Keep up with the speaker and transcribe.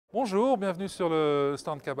Bonjour, bienvenue sur le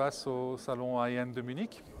stand Cabasse au salon high-end de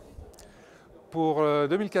Munich. Pour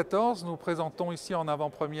 2014, nous présentons ici en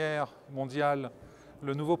avant-première mondiale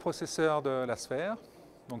le nouveau processeur de la Sphère.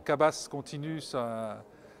 Donc Cabasse continue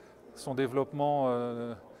son développement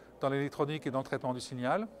dans l'électronique et dans le traitement du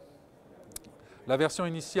signal. La version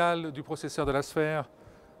initiale du processeur de la Sphère,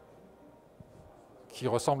 qui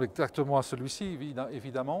ressemble exactement à celui-ci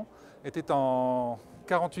évidemment, était en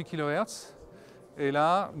 48 kHz. Et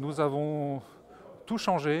là, nous avons tout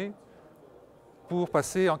changé pour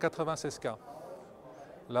passer en 96K.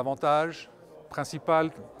 L'avantage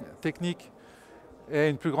principal technique est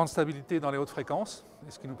une plus grande stabilité dans les hautes fréquences,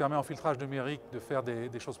 ce qui nous permet en filtrage numérique de faire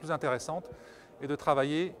des choses plus intéressantes et de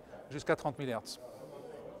travailler jusqu'à 30 000 Hz.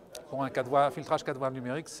 Pour un filtrage 4 voies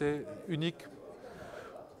numérique, c'est unique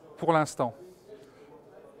pour l'instant.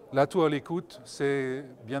 L'atout à l'écoute, c'est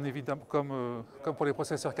bien évidemment, comme pour les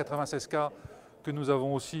processeurs 96K, que nous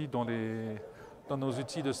avons aussi dans nos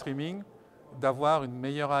outils de streaming, d'avoir une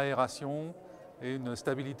meilleure aération et une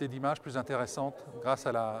stabilité d'image plus intéressante grâce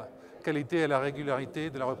à la qualité et à la régularité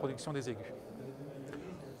de la reproduction des aigus.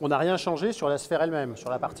 On n'a rien changé sur la sphère elle-même, sur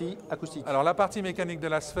la partie acoustique. Alors la partie mécanique de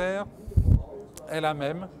la sphère est la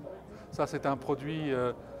même. Ça, c'est un produit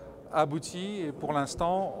abouti et pour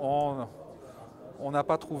l'instant, on n'a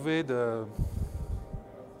pas trouvé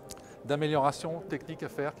d'amélioration technique à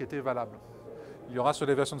faire qui était valable. Il y aura sur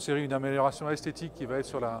les versions de série une amélioration esthétique qui va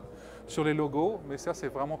être sur les logos, mais ça c'est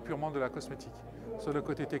vraiment purement de la cosmétique. Sur le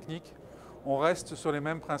côté technique, on reste sur les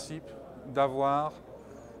mêmes principes d'avoir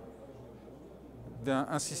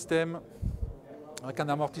un système avec un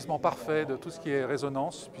amortissement parfait de tout ce qui est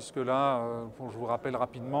résonance, puisque là, je vous rappelle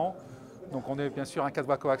rapidement, donc on est bien sûr un 4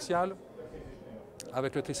 voies coaxial,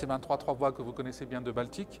 avec le TC23 3 voies que vous connaissez bien de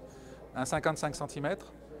Baltique, un 55 cm,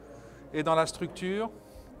 et dans la structure,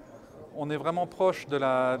 on est vraiment proche de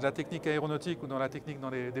la technique aéronautique ou dans la technique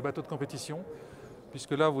des bateaux de compétition,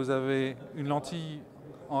 puisque là vous avez une lentille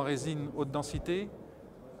en résine haute densité,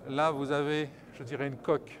 là vous avez, je dirais, une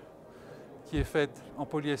coque qui est faite en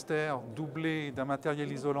polyester doublée d'un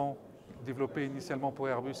matériel isolant développé initialement pour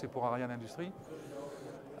Airbus et pour Ariane Industries,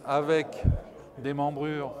 avec des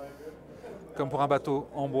membrures comme pour un bateau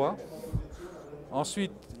en bois.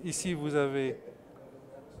 Ensuite, ici vous avez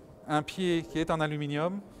un pied qui est en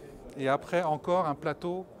aluminium, et après encore un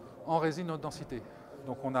plateau en résine haute densité.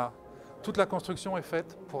 Donc toute la construction est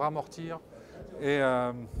faite pour amortir et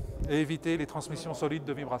éviter les transmissions solides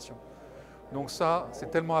de vibrations. Donc ça, c'est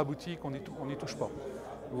tellement abouti qu'on n'y touche pas.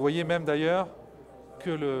 Vous voyez même d'ailleurs que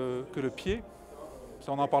le pied,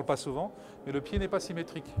 ça on n'en parle pas souvent, mais le pied n'est pas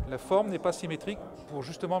symétrique. La forme n'est pas symétrique pour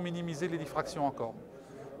justement minimiser les diffractions encore.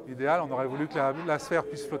 L'idéal, on aurait voulu que la sphère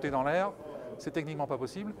puisse flotter dans l'air. C'est techniquement pas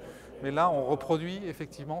possible, mais là on reproduit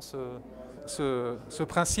effectivement ce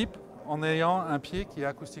principe en ayant un pied qui est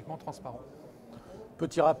acoustiquement transparent.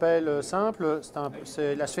 Petit rappel simple,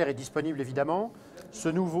 la sphère est disponible évidemment.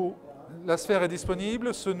 La sphère est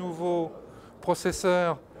disponible, ce nouveau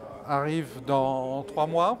processeur arrive dans 3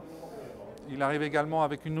 mois. Il arrive également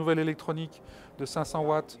avec une nouvelle électronique de 500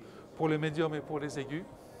 watts pour les médiums et pour les aigus.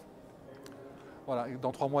 Voilà,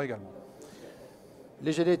 dans 3 mois également.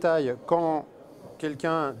 Léger détail, quand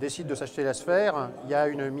quelqu'un décide de s'acheter la sphère, il y a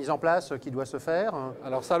une mise en place qui doit se faire.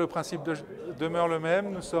 Alors ça, le principe demeure le même.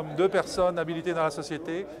 Nous sommes 2 personnes habilitées dans la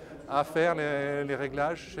société à faire les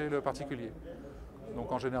réglages chez le particulier.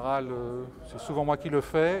 Donc en général, c'est souvent moi qui le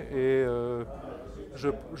fais et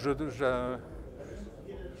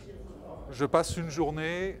je passe une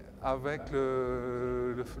journée avec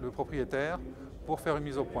le propriétaire pour faire une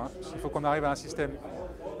mise au point. Il faut qu'on arrive à un système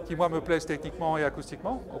qui, moi, me plaise techniquement et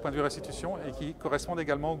acoustiquement, au point de vue restitution, et qui corresponde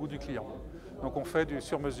également au goût du client. Donc on fait du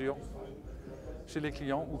sur-mesure chez les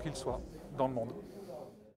clients, où qu'ils soient, dans le monde.